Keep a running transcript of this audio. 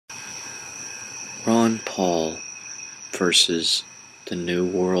Ron Paul versus the New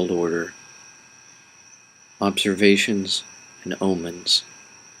World Order. Observations and Omens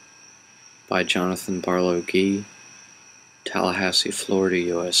by Jonathan Barlow Gee, Tallahassee, Florida,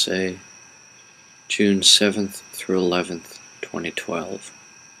 USA, June 7th through 11th, 2012.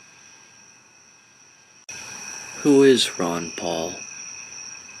 Who is Ron Paul?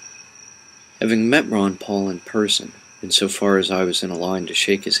 Having met Ron Paul in person, insofar as I was in a line to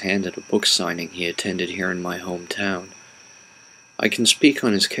shake his hand at a book signing he attended here in my hometown, I can speak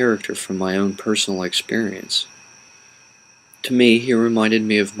on his character from my own personal experience. To me, he reminded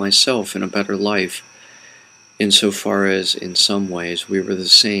me of myself in a better life, insofar as, in some ways, we were the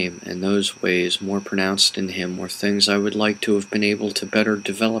same, and those ways more pronounced in him were things I would like to have been able to better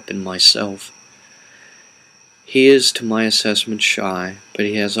develop in myself. He is, to my assessment, shy, but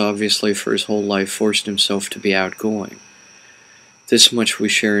he has obviously for his whole life forced himself to be outgoing. This much we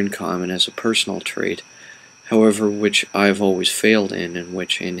share in common as a personal trait, however, which I have always failed in, and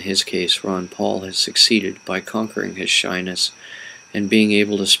which, in his case, Ron Paul has succeeded by conquering his shyness and being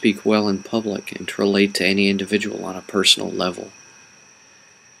able to speak well in public and to relate to any individual on a personal level.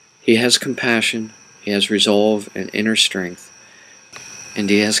 He has compassion, he has resolve and inner strength, and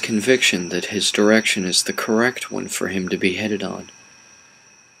he has conviction that his direction is the correct one for him to be headed on.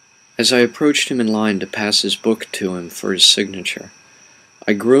 As I approached him in line to pass his book to him for his signature,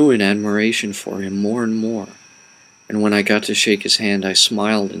 I grew in admiration for him more and more, and when I got to shake his hand I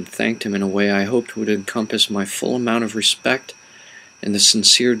smiled and thanked him in a way I hoped would encompass my full amount of respect and the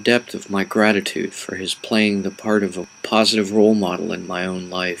sincere depth of my gratitude for his playing the part of a positive role model in my own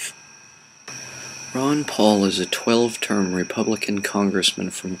life. Ron Paul is a 12-term Republican congressman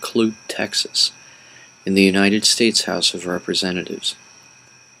from Clute, Texas, in the United States House of Representatives.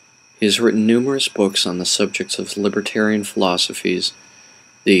 He has written numerous books on the subjects of libertarian philosophies,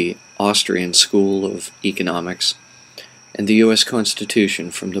 the Austrian School of Economics, and the U.S.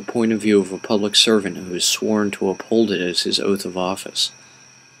 Constitution from the point of view of a public servant who is sworn to uphold it as his oath of office.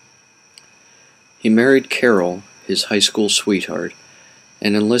 He married Carol, his high school sweetheart,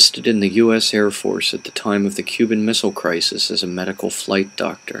 and enlisted in the U.S. Air Force at the time of the Cuban Missile Crisis as a medical flight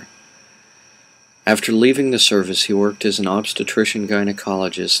doctor. After leaving the service, he worked as an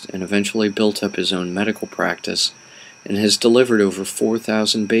obstetrician-gynecologist and eventually built up his own medical practice and has delivered over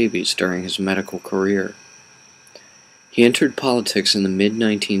 4,000 babies during his medical career. He entered politics in the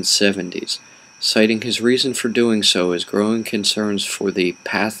mid-1970s, citing his reason for doing so as growing concerns for the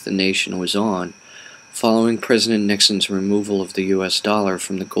path the nation was on following President Nixon's removal of the U.S. dollar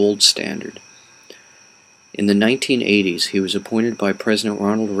from the gold standard. In the 1980s, he was appointed by President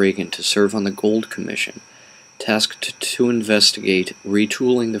Ronald Reagan to serve on the Gold Commission, tasked to investigate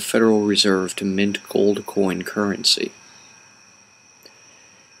retooling the Federal Reserve to mint gold coin currency.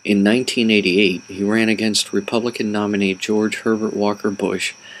 In 1988, he ran against Republican nominee George Herbert Walker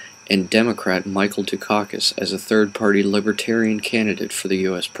Bush and Democrat Michael Dukakis as a third-party libertarian candidate for the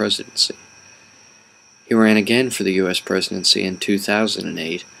U.S. presidency. He ran again for the U.S. presidency in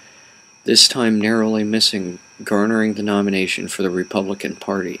 2008, this time narrowly missing, garnering the nomination for the Republican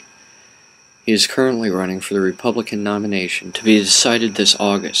Party. He is currently running for the Republican nomination to be decided this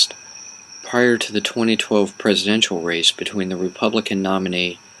August, prior to the 2012 presidential race between the Republican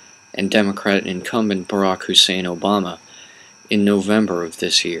nominee and Democrat incumbent Barack Hussein Obama in November of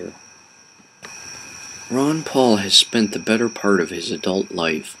this year. Ron Paul has spent the better part of his adult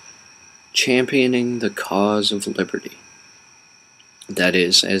life championing the cause of liberty. That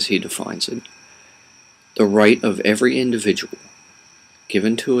is, as he defines it, the right of every individual,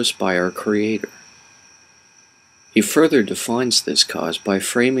 given to us by our Creator. He further defines this cause by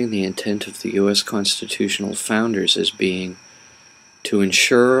framing the intent of the U.S. constitutional founders as being to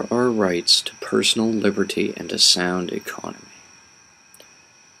ensure our rights to personal liberty and a sound economy.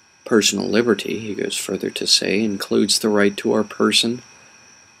 Personal liberty, he goes further to say, includes the right to our person,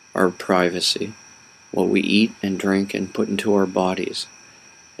 our privacy, what we eat and drink and put into our bodies,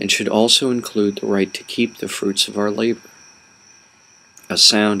 and should also include the right to keep the fruits of our labor. A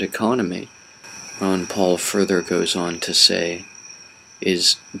sound economy, Ron Paul further goes on to say,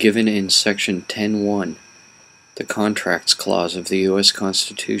 is given in Section 10.1, the Contracts Clause of the U.S.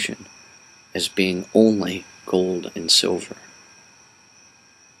 Constitution, as being only gold and silver.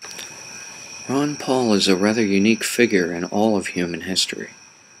 Ron Paul is a rather unique figure in all of human history.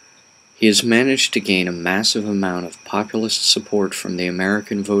 He has managed to gain a massive amount of populist support from the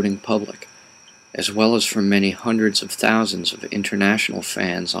American voting public, as well as from many hundreds of thousands of international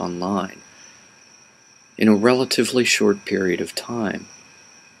fans online, in a relatively short period of time,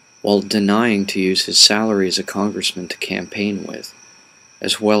 while denying to use his salary as a congressman to campaign with.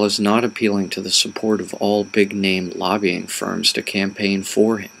 as well as not appealing to the support of all big-name lobbying firms to campaign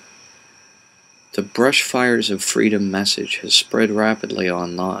for him. The brush fires of freedom message has spread rapidly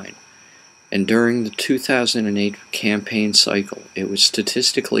online, and during the 2008 campaign cycle, it was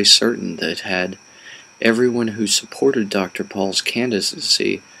statistically certain that had everyone who supported Dr. Paul's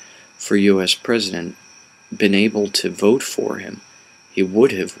candidacy for U.S. President been able to vote for him, he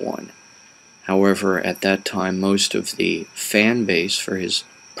would have won. However, at that time, most of the fan base for his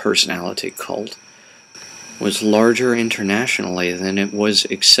personality cult was larger internationally than it was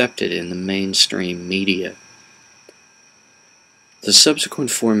accepted in the mainstream media. The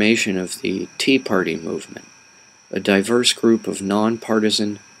subsequent formation of the Tea Party movement, a diverse group of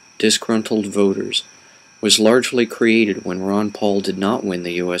nonpartisan, disgruntled voters, was largely created when Ron Paul did not win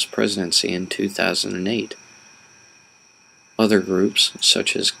the U.S. presidency in 2008. Other groups,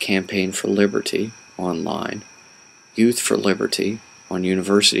 such as Campaign for Liberty online, Youth for Liberty on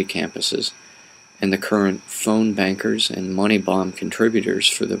university campuses, and the current phone bankers and money bomb contributors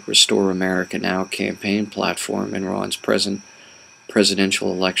for the Restore America Now campaign platform in Ron's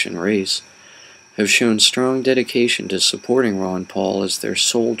presidential election race, have shown strong dedication to supporting Ron Paul as their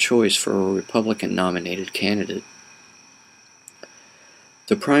sole choice for a Republican-nominated candidate.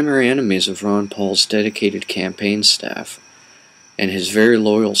 The primary enemies of Ron Paul's dedicated campaign staff and his very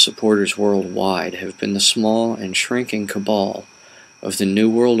loyal supporters worldwide have been the small and shrinking cabal of the New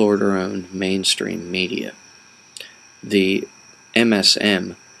World Order-owned mainstream media. The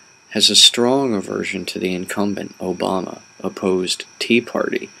MSM has a strong aversion to the incumbent Obama-opposed Tea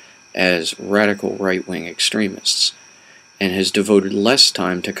Party as radical right-wing extremists, and has devoted less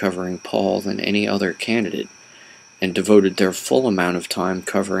time to covering Paul than any other candidate, and devoted their full amount of time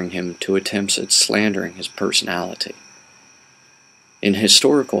covering him to attempts at slandering his personality. In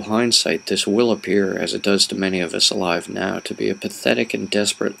historical hindsight, this will appear, as it does to many of us alive now, to be a pathetic and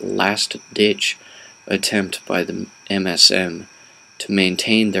desperate last-ditch attempt by the MSM to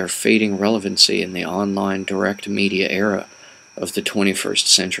maintain their fading relevancy in the online direct media era of the 21st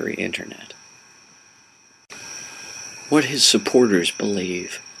century Internet. What his supporters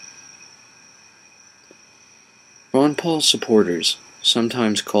believe. Ron Paul's supporters,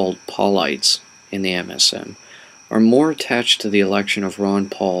 sometimes called Paulites in the MSM, are more attached to the election of Ron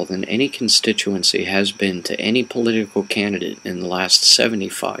Paul than any constituency has been to any political candidate in the last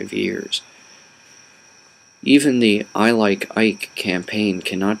 75 years. Even the I Like Ike campaign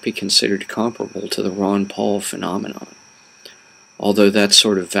cannot be considered comparable to the Ron Paul phenomenon, although that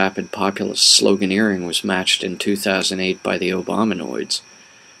sort of vapid populist sloganeering was matched in 2008 by the Obamanoids,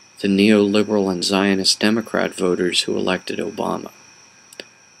 the neoliberal and Zionist Democrat voters who elected Obama.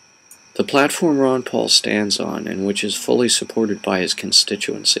 The platform Ron Paul stands on, and which is fully supported by his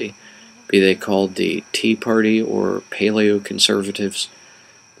constituency, be they called the Tea Party or Paleo-Conservatives,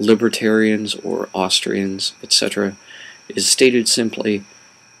 Libertarians or Austrians, etc., is stated simply,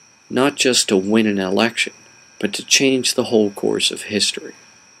 not just to win an election, but to change the whole course of history.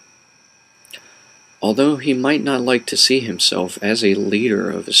 Although he might not like to see himself as a leader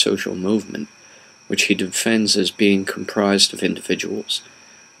of a social movement, which he defends as being comprised of individuals,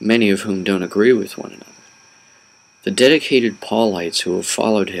 many of whom don't agree with one another, the dedicated Paulites who have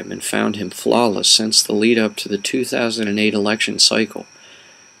followed him and found him flawless since the lead-up to the 2008 election cycle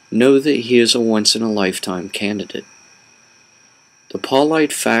know that he is a once-in-a-lifetime candidate. The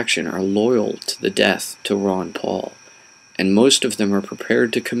Paulite faction are loyal to the death to Ron Paul, and most of them are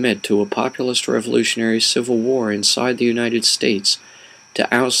prepared to commit to a populist revolutionary civil war inside the United States to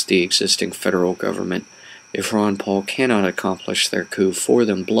oust the existing federal government if Ron Paul cannot accomplish their coup for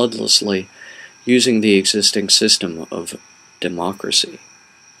them bloodlessly using the existing system of democracy.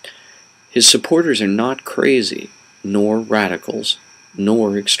 His supporters are not crazy, nor radicals,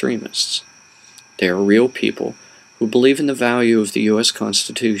 nor extremists. They are real people who believe in the value of the U.S.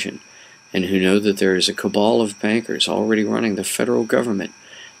 Constitution and who know that there is a cabal of bankers already running the federal government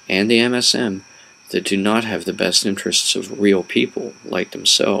and the MSM that do not have the best interests of real people like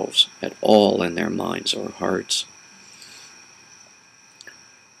themselves at all in their minds or hearts.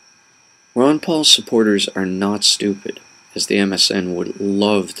 Ron Paul's supporters are not stupid, as the MSM would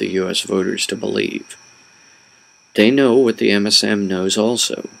love the U.S. voters to believe. They know what the MSM knows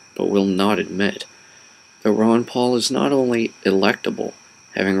also, but will not admit, that Ron Paul is not only electable,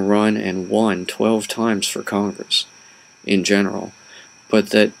 having run and won 12 times for Congress, in general, but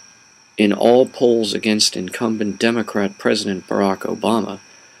that in all polls against incumbent Democrat President Barack Obama,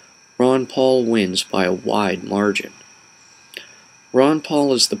 Ron Paul wins by a wide margin. Ron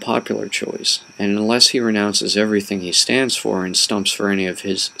Paul is the popular choice, and unless he renounces everything he stands for and stumps for any of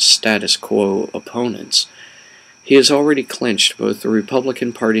his status quo opponents, He has already clinched both the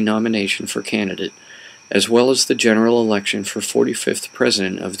Republican Party nomination for candidate as well as the general election for 45th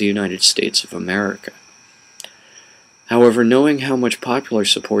President of the United States of America. However, knowing how much popular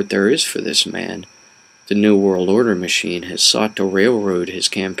support there is for this man, the New World Order machine has sought to railroad his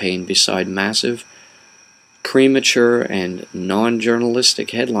campaign beside massive, premature, and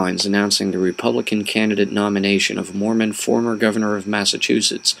non-journalistic headlines announcing the Republican candidate nomination of Mormon former governor of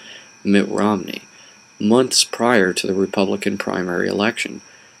Massachusetts, Mitt Romney, months prior to the Republican primary election,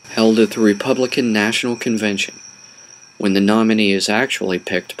 held at the Republican National Convention, when the nominee is actually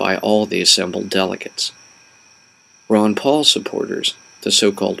picked by all the assembled delegates. Ron Paul supporters, the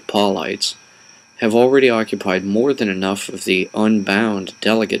so-called Paulites, have already occupied more than enough of the unbound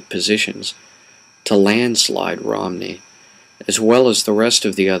delegate positions to landslide Romney, as well as the rest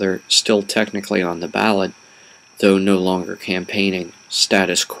of the other still technically on the ballot, though no longer campaigning,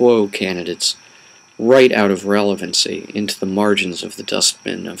 status quo candidates, right out of relevancy into the margins of the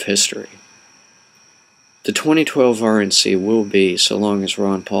dustbin of history. The 2012 RNC will be, so long as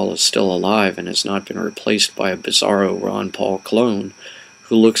Ron Paul is still alive and has not been replaced by a bizarro Ron Paul clone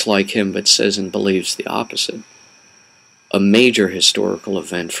who looks like him but says and believes the opposite, a major historical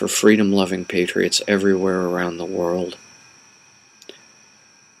event for freedom-loving patriots everywhere around the world.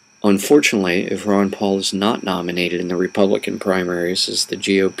 Unfortunately, if Ron Paul is not nominated in the Republican primaries as the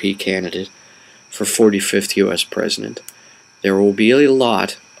GOP candidate for 45th U.S. President, there will be a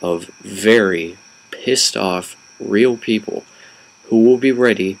lot of very pissed-off, real people who will be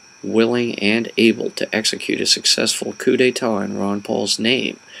ready, willing, and able to execute a successful coup d'etat in Ron Paul's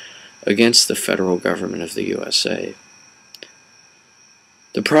name against the federal government of the USA.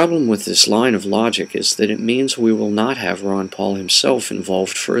 The problem with this line of logic is that it means we will not have Ron Paul himself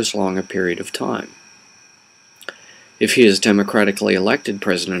involved for as long a period of time. If he is democratically elected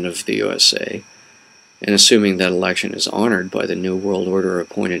President of the USA, and assuming that election is honored by the New World Order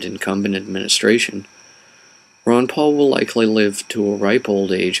appointed incumbent administration, Ron Paul will likely live to a ripe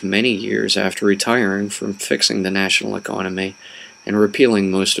old age many years after retiring from fixing the national economy and repealing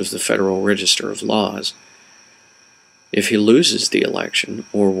most of the Federal Register of Laws. If he loses the election,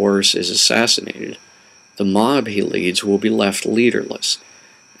 or worse, is assassinated, the mob he leads will be left leaderless,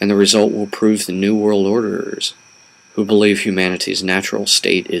 and the result will prove the New World Orderers, who believe humanity's natural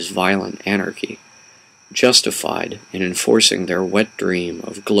state is violent anarchy, justified in enforcing their wet dream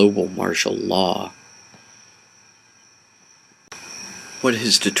of global martial law. What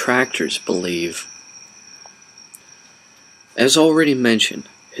his detractors believe. As already mentioned,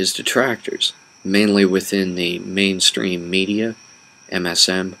 his detractors, mainly within the mainstream media,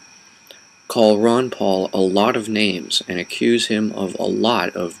 MSM, call Ron Paul a lot of names and accuse him of a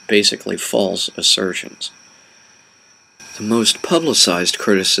lot of basically false assertions. The most publicized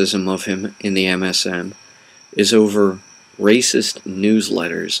criticism of him in the MSM is over racist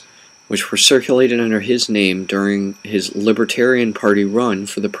newsletters which were circulated under his name during his Libertarian Party run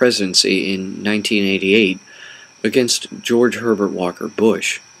for the presidency in 1988 against George Herbert Walker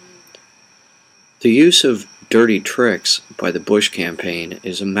Bush. The use of dirty tricks by the Bush campaign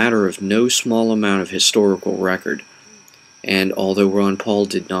is a matter of no small amount of historical record, and although Ron Paul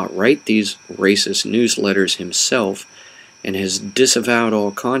did not write these racist newsletters himself and has disavowed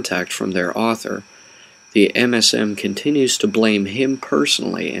all contact from their author, the MSM continues to blame him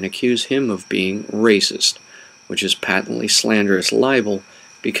personally and accuse him of being racist, which is patently slanderous libel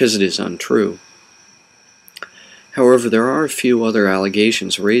because it is untrue. However, there are a few other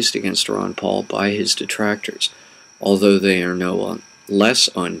allegations raised against Ron Paul by his detractors, although they are no less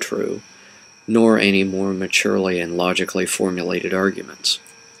untrue, nor any more maturely and logically formulated arguments.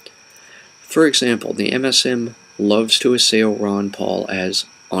 For example, the MSM loves to assail Ron Paul as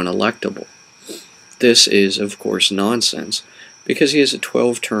unelectable. This is, of course, nonsense, because he is a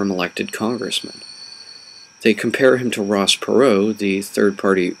 12-term elected congressman. They compare him to Ross Perot, the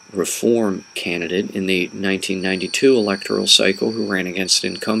third-party reform candidate in the 1992 electoral cycle who ran against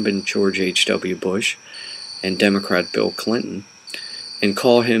incumbent George H.W. Bush and Democrat Bill Clinton, and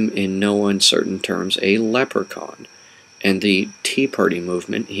call him in no uncertain terms a leprechaun, and the Tea Party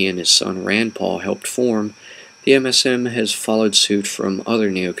movement he and his son Rand Paul helped form. The MSM has followed suit from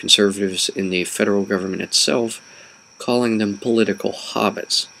other neoconservatives in the federal government itself, calling them political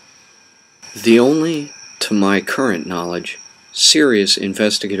hobbits. The only, to my current knowledge, serious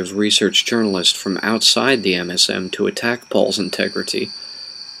investigative research journalist from outside the MSM to attack Paul's integrity,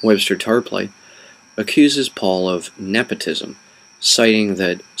 Webster Tarpley, accuses Paul of nepotism, citing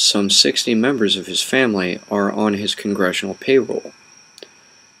that some 60 members of his family are on his congressional payroll.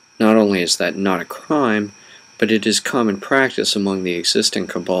 Not only is that not a crime, but it is common practice among the existing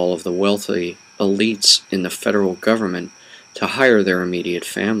cabal of the wealthy elites in the federal government to hire their immediate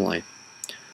family.